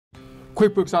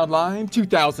QuickBooks Online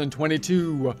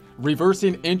 2022,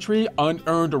 Reversing Entry,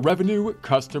 Unearned Revenue,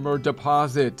 Customer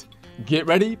Deposit. Get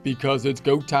ready because it's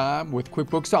go time with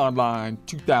QuickBooks Online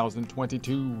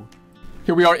 2022.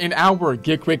 Here we are in our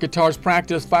Get Great Guitars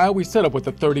practice file. We set up with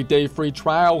a 30-day free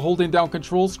trial, holding down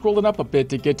control, scrolling up a bit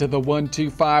to get to the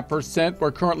 125%.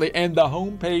 We're currently in the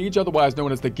home page, otherwise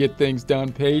known as the Get Things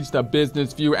Done page, the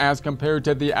business view as compared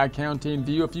to the accounting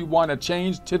view. If you want to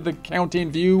change to the accounting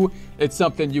view, it's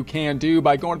something you can do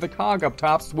by going to the cog up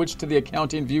top, switch to the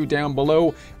accounting view down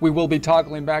below. We will be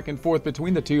toggling back and forth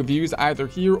between the two views, either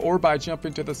here or by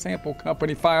jumping to the sample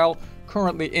company file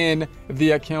currently in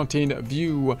the accounting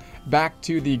view. Back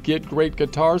to the Get Great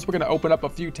Guitars, we're going to open up a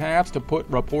few tabs to put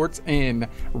reports in.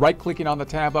 Right-clicking on the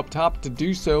tab up top to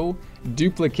do so,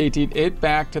 duplicating it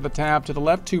back to the tab to the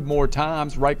left 2 more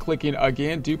times, right-clicking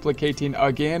again, duplicating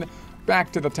again,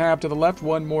 back to the tab to the left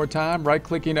 1 more time,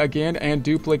 right-clicking again and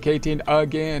duplicating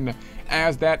again.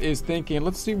 As that is thinking,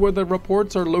 let's see where the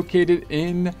reports are located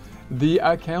in the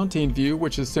accounting view,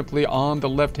 which is simply on the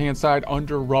left-hand side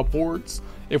under reports.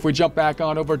 If we jump back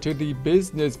on over to the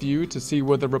business view to see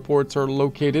where the reports are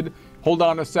located, hold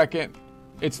on a second.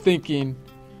 It's thinking.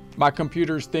 My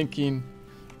computer's thinking.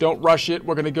 Don't rush it.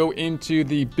 We're going to go into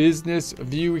the business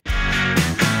view.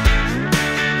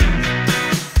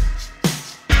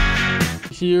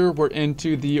 Here we're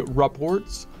into the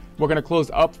reports. We're going to close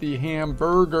up the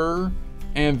hamburger,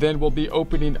 and then we'll be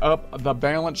opening up the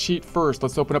balance sheet first.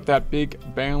 Let's open up that big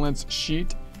balance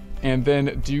sheet and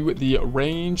then do the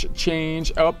range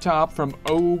change up top from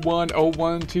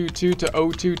 010122 to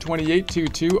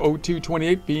 022822,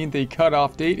 0228 being the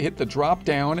cutoff date. Hit the drop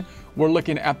down. We're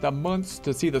looking at the months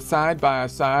to see the side by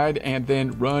side and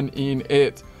then run in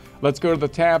it. Let's go to the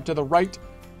tab to the right,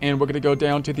 and we're going to go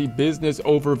down to the business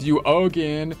overview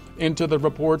again, into the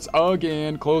reports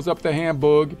again, close up the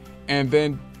handbook, and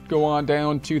then go on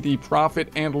down to the profit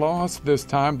and loss, this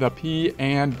time the P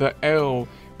and the L.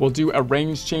 We'll do a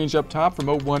range change up top from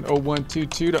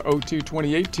 010122 to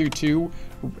 022822,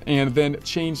 and then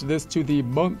change this to the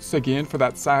months again for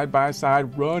that side by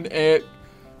side. Run it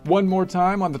one more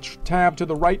time on the tab to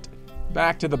the right,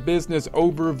 back to the business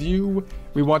overview.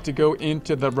 We want to go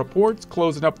into the reports,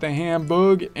 closing up the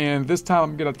handbook, and this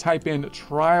time I'm going to type in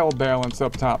trial balance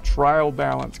up top, trial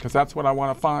balance, because that's what I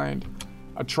want to find,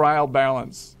 a trial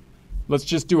balance. Let's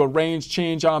just do a range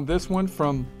change on this one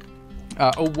from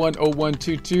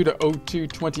 010122 to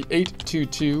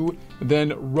 022822,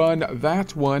 then run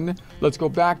that one. Let's go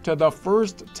back to the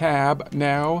first tab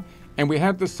now, and we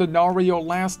had the scenario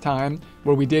last time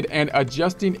where we did an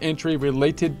adjusting entry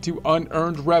related to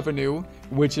unearned revenue,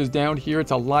 which is down here.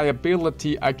 It's a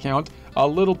liability account, a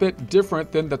little bit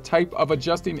different than the type of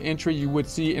adjusting entry you would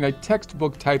see in a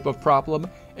textbook type of problem.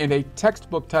 In a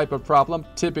textbook type of problem,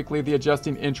 typically the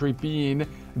adjusting entry being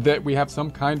that we have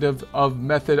some kind of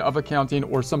method of accounting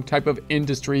or some type of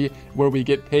industry where we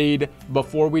get paid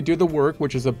before we do the work,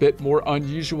 which is a bit more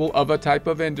unusual of a type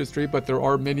of industry, but there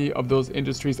are many of those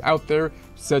industries out there,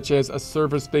 such as a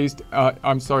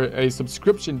a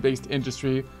subscription-based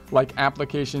industry like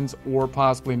applications or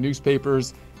possibly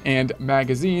newspapers and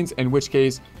magazines, in which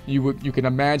case you can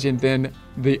imagine then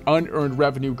the unearned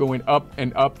revenue going up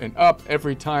and up and up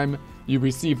every time you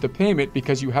receive the payment,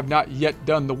 because you have not yet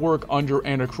done the work under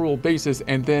an accrual basis,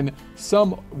 and then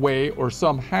some way or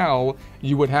somehow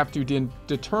you would have to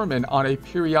determine on a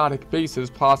periodic basis,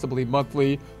 possibly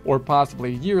monthly or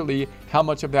possibly yearly, how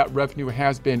much of that revenue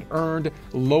has been earned,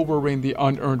 lowering the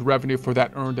unearned revenue for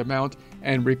that earned amount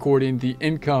and recording the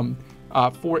income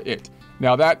for it.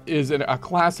 Now that is a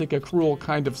classic accrual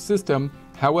kind of system.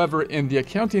 However, in the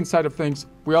accounting side of things,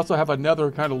 we also have another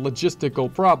kind of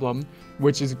logistical problem,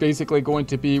 which is basically going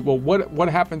to be, well, what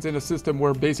happens in a system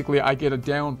where basically I get a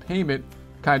down payment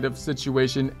kind of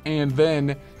situation, and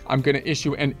then I'm going to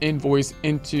issue an invoice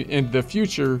in the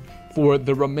future for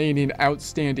the remaining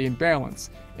outstanding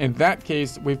balance. In that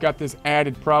case, we've got this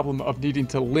added problem of needing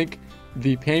to link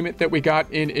the payment that we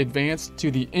got in advance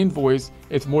to the invoice.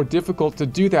 It's more difficult to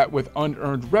do that with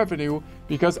unearned revenue,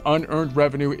 because unearned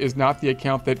revenue is not the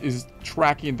account that is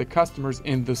tracking the customers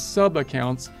in the sub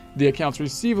accounts. The accounts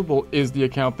receivable is the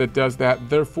account that does that.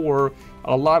 Therefore,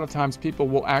 a lot of times people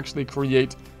will actually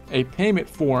create a payment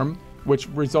form which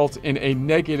results in a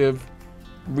negative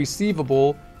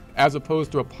receivable as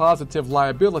opposed to a positive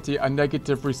liability, a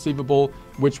negative receivable,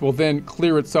 which will then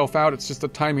clear itself out. It's just a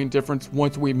timing difference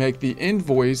once we make the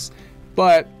invoice,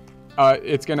 but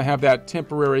it's going to have that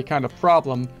temporary kind of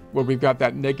problem where we've got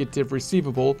that negative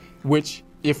receivable, which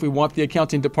if we want the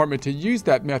accounting department to use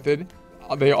that method,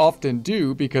 they often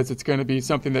do, because it's going to be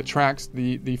something that tracks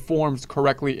the forms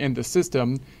correctly in the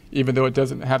system, even though it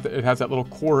doesn't have, it has that little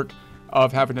quirk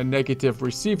of having a negative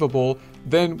receivable.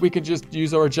 Then we can just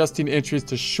use our adjusting entries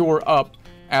to shore up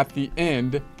at the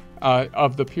end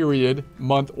of the period,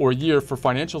 month, or year for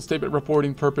financial statement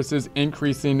reporting purposes,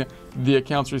 increasing the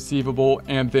accounts receivable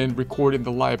and then recording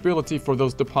the liability for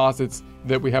those deposits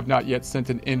that we have not yet sent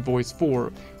an invoice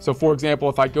for. So for example,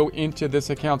 if I go into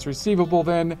this accounts receivable,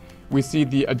 then we see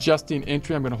the adjusting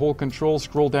entry. I'm going to hold control,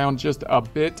 scroll down just a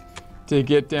bit to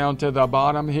get down to the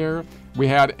bottom here. We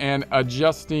had an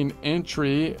adjusting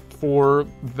entry for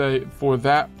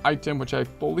that item, which I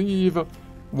believe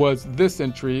was this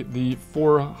entry, the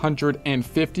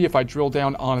 450. If I drill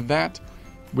down on that,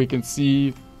 we can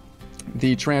see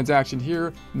the transaction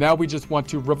here. Now we just want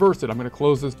to reverse it. I'm going to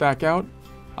close this back out.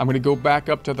 I'm going to go back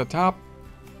up to the top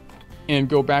and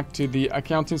go back to the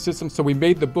accounting system. So we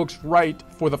made the books right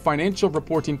for the financial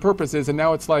reporting purposes, and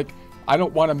now it's like, I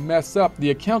don't want to mess up the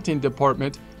accounting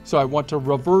department, so I want to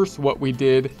reverse what we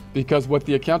did, because what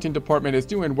the accounting department is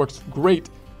doing works great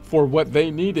for what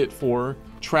they need it for,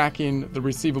 tracking the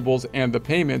receivables and the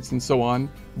payments and so on,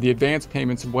 the advance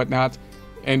payments and whatnot.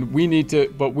 And we need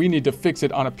to fix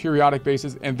it on a periodic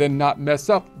basis and then not mess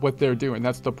up what they're doing.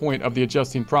 That's the point of the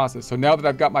adjusting process. So now that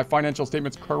I've got my financial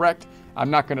statements correct,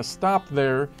 I'm not going to stop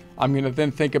there. I'm going to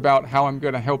then think about how I'm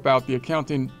going to help out the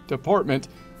accounting department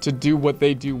to do what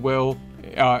they do well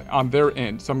on their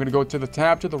end. So I'm going to go to the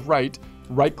tab to the right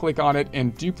click on it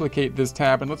and duplicate this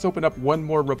tab, and let's open up one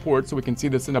more report so we can see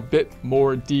this in a bit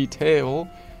more detail.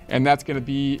 And that's going to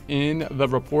be in the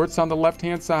reports on the left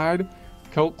hand side,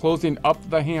 closing up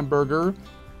the hamburger.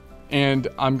 And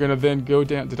I'm going to then go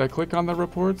down. Did I click on the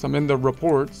reports? I'm in the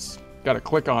reports, got to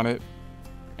click on it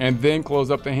and then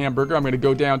close up the hamburger. I'm going to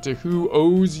go down to who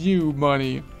owes you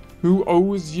money,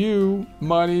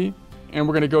 and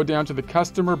we're going to go down to the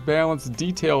customer balance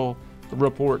detail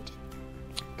report.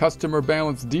 Customer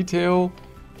balance detail,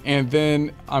 and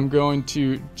then I'm going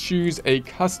to choose a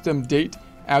custom date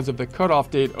as of the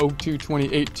cutoff date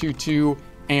 02/28/22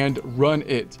 and run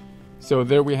it. So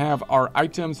there we have our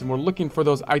items, and we're looking for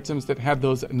those items that have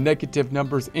those negative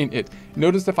numbers in it.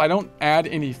 Notice if I don't add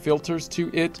any filters to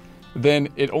it, then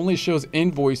it only shows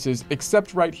invoices,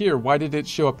 except right here. Why did it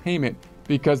show a payment?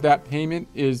 Because that payment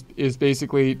is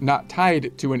basically not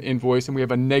tied to an invoice, and we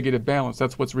have a negative balance.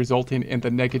 That's what's resulting in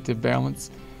the negative balance.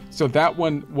 So that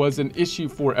one was an issue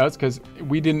for us, because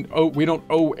we don't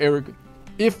owe Eric.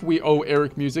 If we owe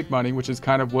Eric Music money, which is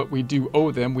kind of what we do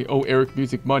owe them, we owe Eric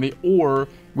Music money, or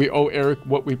we owe Eric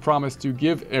what we promised to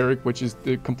give Eric, which is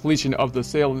the completion of the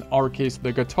sale, in our case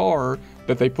the guitar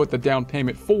that they put the down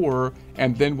payment for,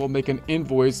 and then we'll make an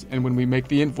invoice, and when we make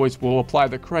the invoice we'll apply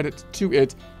the credit to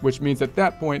it, which means at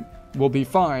that point we'll be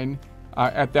fine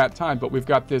at that time. But we've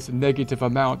got this negative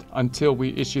amount until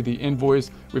we issue the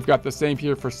invoice. We've got the same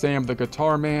here for Sam the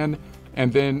Guitar Man.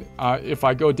 And then if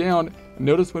I go down,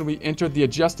 notice when we entered the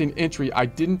adjusting entry, I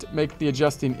didn't make the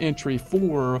adjusting entry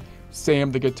for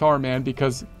Sam the Guitar Man,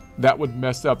 because that would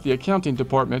mess up the accounting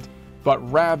department, but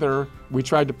rather we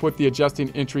tried to put the adjusting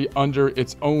entry under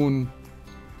its own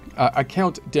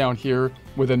account down here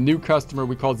with a new customer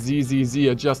we call ZZZ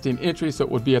adjusting entry, so it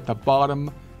would be at the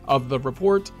bottom of the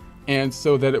report, and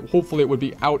so that hopefully it would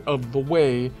be out of the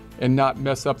way and not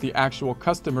mess up the actual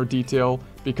customer detail,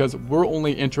 because we're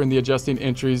only entering the adjusting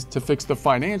entries to fix the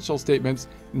financial statements,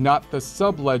 not the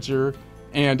subledger,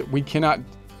 and we cannot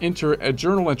enter a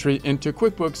journal entry into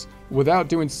QuickBooks without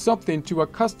doing something to a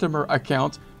customer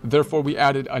account. Therefore, we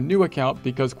added a new account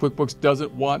because QuickBooks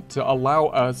doesn't want to allow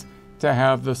us to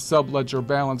have the subledger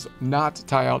balance not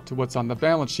tie out to what's on the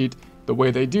balance sheet. The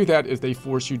way they do that is they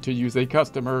force you to use a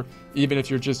customer, even if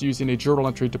you're just using a journal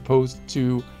entry to post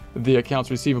to the accounts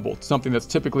receivable. Something that's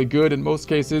typically good in most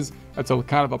cases. That's a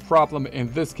kind of a problem in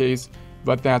this case,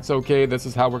 but that's okay. This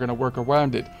is how we're going to work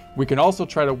around it. We can also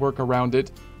try to work around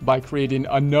it by creating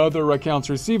another accounts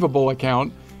receivable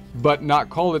account, but not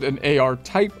call it an AR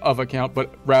type of account,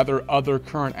 but rather other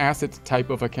current assets type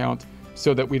of account,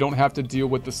 so that we don't have to deal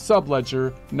with the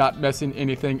subledger not messing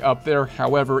anything up there.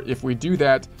 However, if we do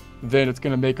that, then it's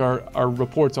going to make our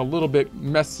reports a little bit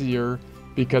messier,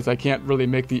 because I can't really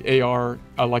make the AR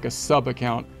like a sub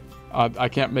account. I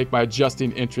can't make my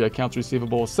adjusting entry accounts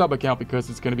receivable a sub account, because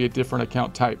it's going to be a different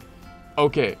account type.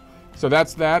 Okay, so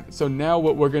that's that. So now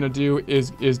what we're going to do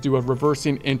is do a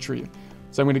reversing entry.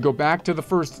 So I'm going to go back to the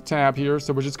first tab here.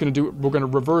 So we're going to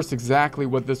reverse exactly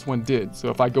what this one did. So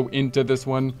if I go into this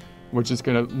one, we're just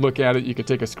going to look at it. You can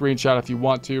take a screenshot if you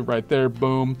want to, right there,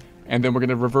 boom. And then we're going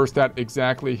to reverse that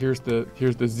exactly. Here's the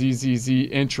ZZZ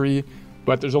entry,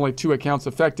 but there's only 2 accounts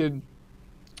affected.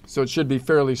 So it should be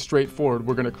fairly straightforward.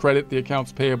 We're going to credit the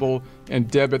accounts payable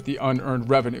and debit the unearned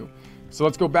revenue. So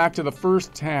let's go back to the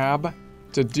first tab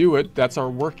to do it. That's our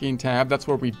working tab. That's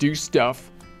where we do stuff.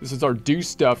 This is our do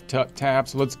stuff tab.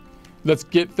 So let's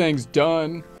get things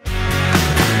done.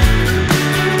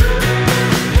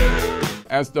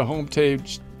 As the home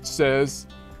page says,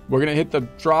 we're going to hit the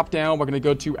drop down. We're going to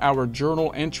go to our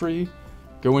journal entry,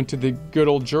 go into the good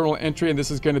old journal entry, and this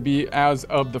is going to be as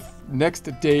of the next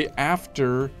day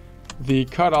after the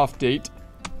cutoff date.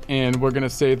 And we're going to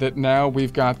say that now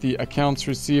we've got the accounts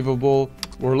receivable,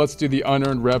 or let's do the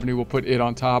unearned revenue. We'll put it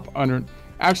on top. Unearned.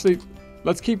 Actually,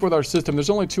 let's keep with our system.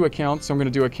 There's only 2 accounts, so I'm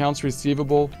going to do accounts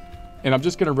receivable, and I'm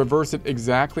just going to reverse it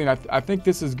exactly. And I think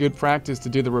this is good practice to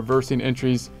do the reversing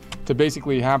entries, to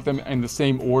basically have them in the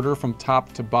same order from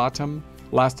top to bottom.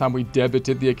 Last time we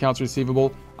debited the accounts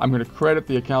receivable, I'm going to credit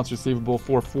the accounts receivable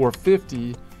for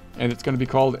 $450, and it's going to be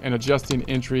called an adjusting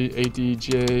entry,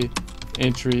 ADJ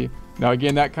entry. Now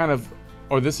again, that kind of,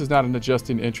 or this is not an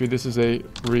adjusting entry, this is a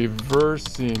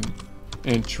reversing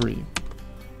entry.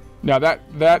 Now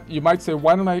that you might say,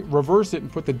 why don't I reverse it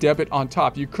and put the debit on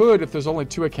top? You could if there's only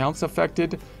 2 accounts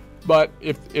affected, but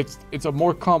if it's a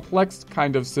more complex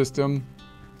kind of system,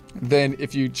 then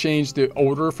if you change the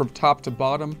order from top to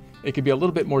bottom, it can be a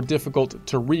little bit more difficult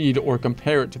to read or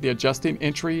compare it to the adjusting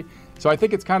entry. So I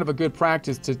think it's kind of a good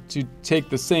practice to take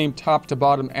the same top to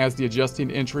bottom as the adjusting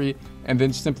entry and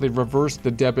then simply reverse the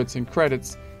debits and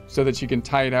credits so that you can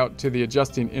tie it out to the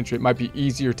adjusting entry. It might be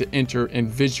easier to enter and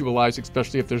visualize,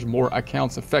 especially if there's more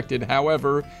accounts affected.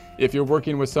 However, if you're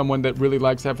working with someone that really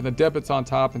likes having the debits on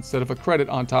top instead of a credit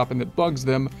on top, and it bugs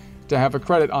them to have a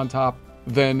credit on top,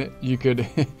 then you could,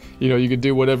 you could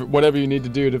do whatever you need to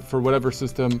do for whatever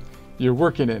system you're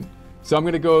working in. So I'm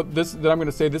going to go I'm going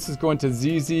to say this is going to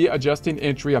ZZ adjusting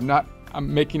entry.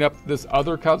 I'm making up this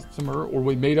other customer, or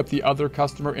we made up the other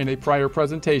customer in a prior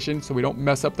presentation, so we don't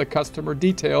mess up the customer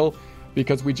detail,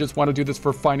 because we just want to do this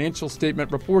for financial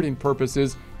statement reporting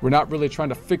purposes. We're not really trying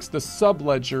to fix the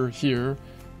subledger here,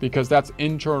 because that's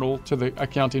internal to the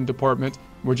accounting department.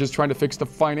 We're just trying to fix the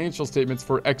financial statements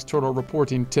for external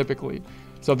reporting typically.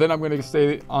 So then I'm going to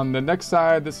say on the next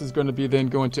side, this is going to be then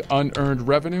going to unearned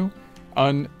revenue.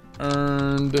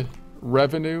 Unearned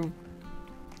revenue,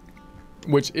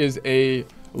 which is a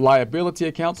liability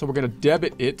account. So we're going to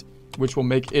debit it, which will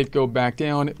make it go back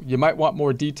down. You might want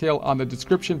more detail on the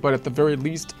description, but at the very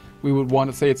least, we would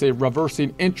want to say it's a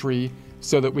reversing entry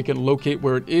so that we can locate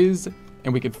where it is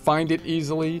and we can find it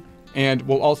easily. And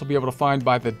we'll also be able to find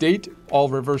by the date all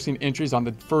reversing entries on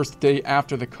the first day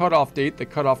after the cutoff date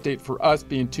for us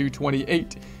being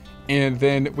 2/28. And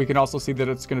then we can also see that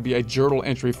it's going to be a journal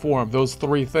entry form. Those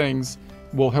 3 things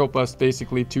will help us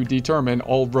basically to determine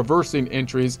all reversing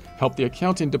entries, help the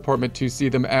accounting department to see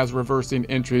them as reversing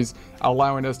entries,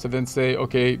 allowing us to then say,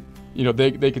 okay,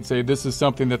 they could say this is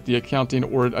something that the accounting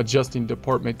or adjusting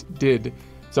department did.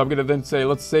 So I'm going to then say,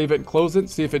 let's save it and close it,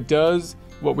 see if it does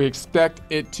what we expect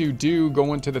it to do.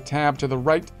 Go into the tab to the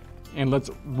right, and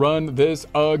let's run this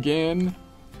again.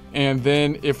 And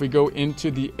then if we go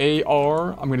into the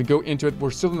AR, I'm going to go into it.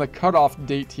 We're still in the cutoff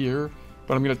date here,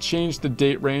 but I'm going to change the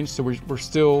date range so we're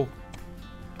still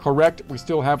correct. We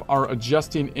still have our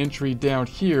adjusting entry down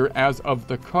here as of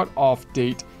the cutoff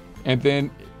date. And then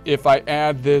if I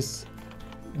add this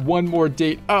one more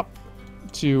date up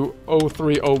to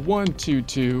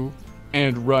 03/01/22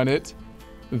 and run it,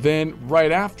 then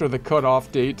right after the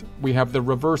cutoff date, we have the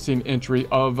reversing entry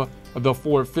of the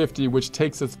 450, which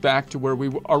takes us back to where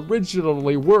we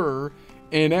originally were,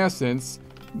 in essence,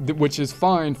 which is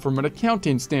fine from an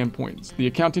accounting standpoint. The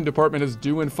accounting department is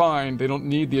doing fine. They don't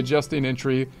need the adjusting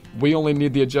entry. We only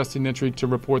need the adjusting entry to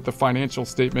report the financial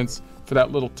statements for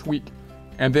that little tweak.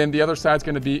 And then the other side is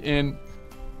going to be in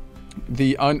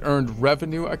the unearned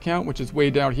revenue account, which is way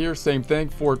down here. Same thing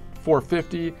for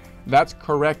 450. That's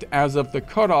correct as of the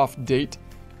cutoff date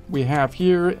we have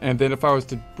here. And then if I was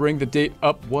to bring the date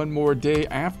up one more day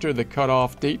after the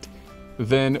cutoff date,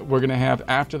 then we're going to have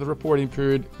after the reporting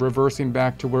period reversing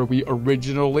back to where we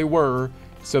originally were,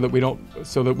 so that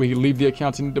we leave the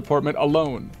accounting department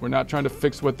alone. We're not trying to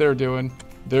fix what they're doing.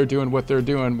 They're doing what they're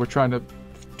doing. We're trying to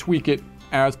tweak it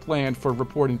as planned for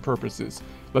reporting purposes.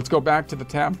 Let's go back to the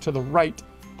tab to the right,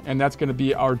 and that's going to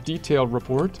be our detailed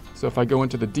report. So if I go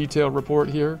into the detailed report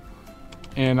here,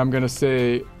 and I'm going to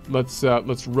say let's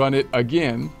run it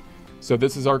again. So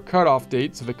this is our cutoff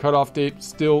date. So the cutoff date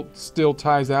still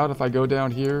ties out. If I go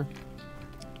down here,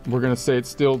 we're going to say it's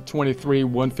still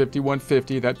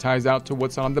 23/150/150. That ties out to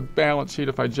what's on the balance sheet.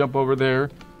 If I jump over there,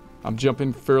 I'm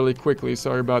jumping fairly quickly.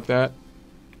 Sorry about that.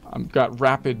 I've got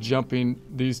rapid jumping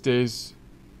these days.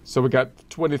 So we got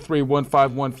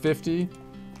 23,151.50.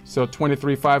 So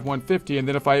 23,551.50. And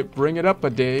then if I bring it up a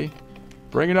day,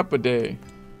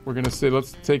 we're going to say,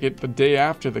 let's take it the day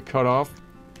after the cutoff.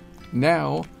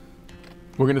 Now,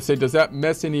 we're going to say, does that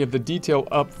mess any of the detail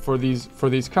up for these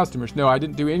customers? No, I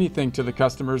didn't do anything to the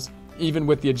customers. Even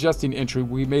with the adjusting entry,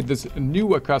 we made this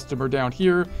new a customer down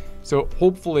here. So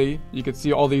hopefully you can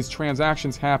see all these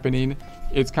transactions happening.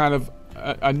 It's kind of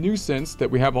a nuisance that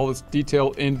we have all this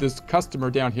detail in this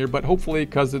customer down here, but hopefully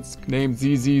because it's named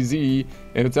ZZZ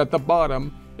and it's at the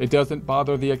bottom, it doesn't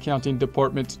bother the accounting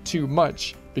department too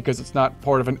much because it's not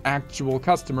part of an actual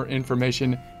customer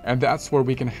information, and that's where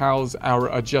we can house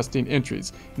our adjusting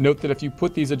entries. Note that if you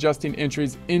put these adjusting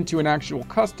entries into an actual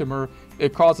customer,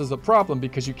 it causes a problem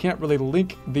because you can't really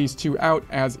link these two out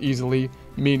as easily,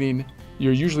 meaning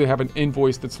you usually have an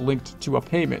invoice that's linked to a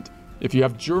payment. If you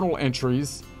have journal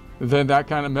entries, then that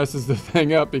kind of messes the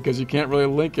thing up because you can't really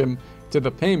link them to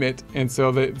the payment, and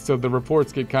so the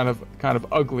reports get kind of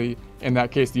ugly in that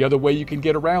case. The other way you can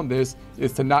get around this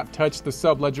is to not touch the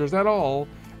subledgers at all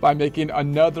by making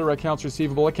another accounts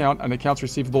receivable account, an accounts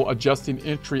receivable adjusting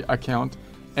entry account,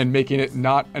 and making it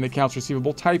not an accounts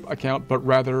receivable type account, but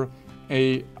rather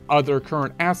a other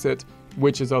current asset,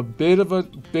 which is a bit of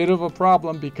a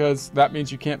problem because that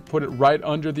means you can't put it right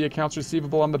under the accounts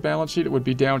receivable on the balance sheet. It would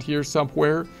be down here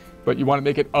somewhere. But you want to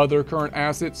make it other current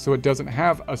assets so it doesn't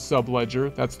have a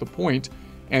subledger. That's the point.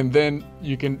 And then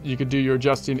you can do your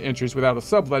adjusting entries without a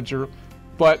subledger.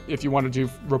 But if you want to do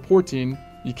reporting,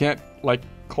 you can't like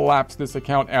collapse this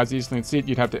account as easily and see it.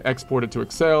 You'd have to export it to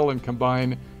Excel and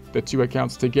combine the two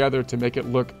accounts together to make it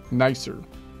look nicer.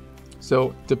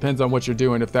 So it depends on what you're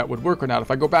doing if that would work or not.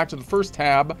 If I go back to the first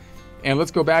tab and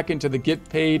let's go back into the Get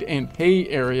Paid and Pay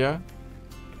area,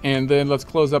 and then let's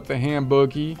close up the ham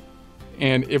boogie.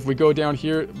 And if we go down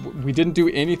here, we didn't do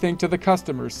anything to the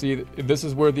customers. See, this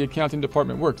is where the accounting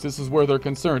department works. This is where they're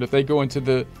concerned. If they go into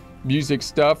the music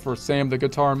stuff or Sam the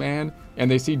Guitar Man and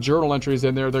they see journal entries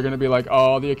in there, they're going to be like,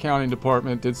 oh, the accounting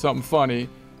department did something funny.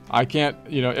 I can't,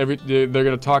 they're going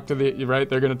to talk to the, right?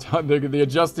 They're going to, the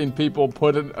adjusting people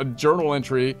put a journal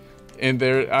entry in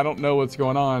there. I don't know what's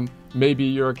going on. Maybe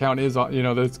your account is,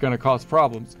 that's going to cause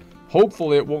problems.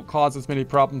 Hopefully it won't cause as many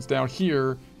problems down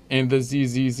here in the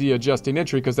ZZZ adjusting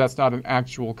entry because that's not an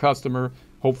actual customer.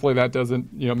 Hopefully that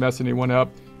doesn't mess anyone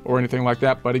up or anything like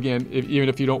that. But again, even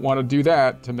if you don't want to do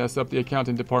that to mess up the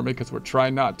accounting department, because we're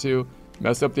trying not to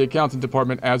mess up the accounting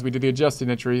department as we do the adjusting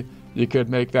entry, you could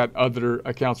make that other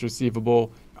accounts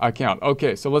receivable account.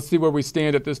 Okay, so let's see where we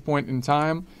stand at this point in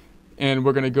time. And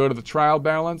we're going to go to the trial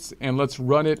balance and let's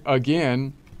run it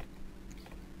again.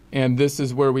 And this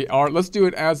is where we are. Let's do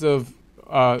it as of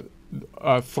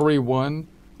 3/1.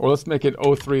 Or let's make it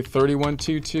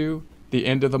 03/31/22, the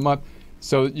end of the month.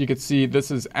 So you can see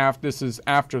this is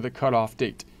after the cutoff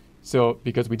date. So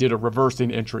because we did a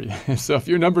reversing entry. So if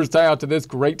your numbers tie out to this,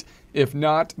 great. If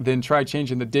not, then try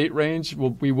changing the date range.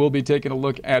 We will be taking a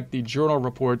look at the journal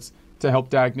reports to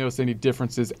help diagnose any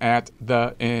differences at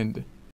the end.